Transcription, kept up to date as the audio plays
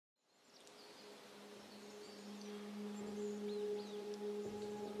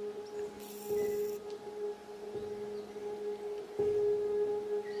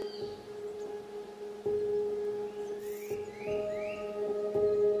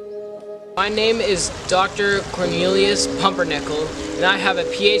My name is Dr. Cornelius Pumpernickel, and I have a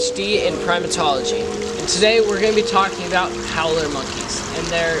PhD in primatology. And today we're going to be talking about howler monkeys and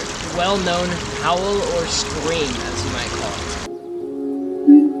their well-known howl or scream, as you might call it.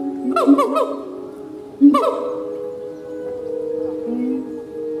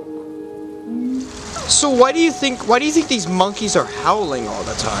 So why do you think these monkeys are howling all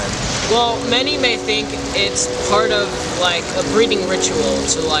the time? Well, many may think it's part of like a breeding ritual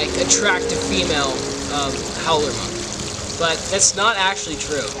to like attract a female howler monkey, but that's not actually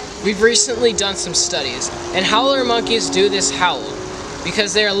true. We've recently done some studies, and howler monkeys do this howl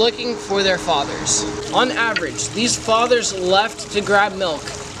because they are looking for their fathers. On average, these fathers left to grab milk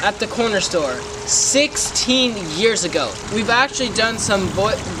at the corner store 16 years ago. We've actually done some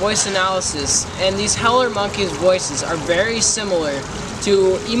voice analysis, and these howler monkeys' voices are very similar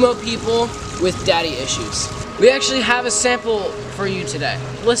to emo people with daddy issues. We actually have a sample for you today.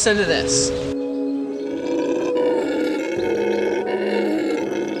 Listen to this.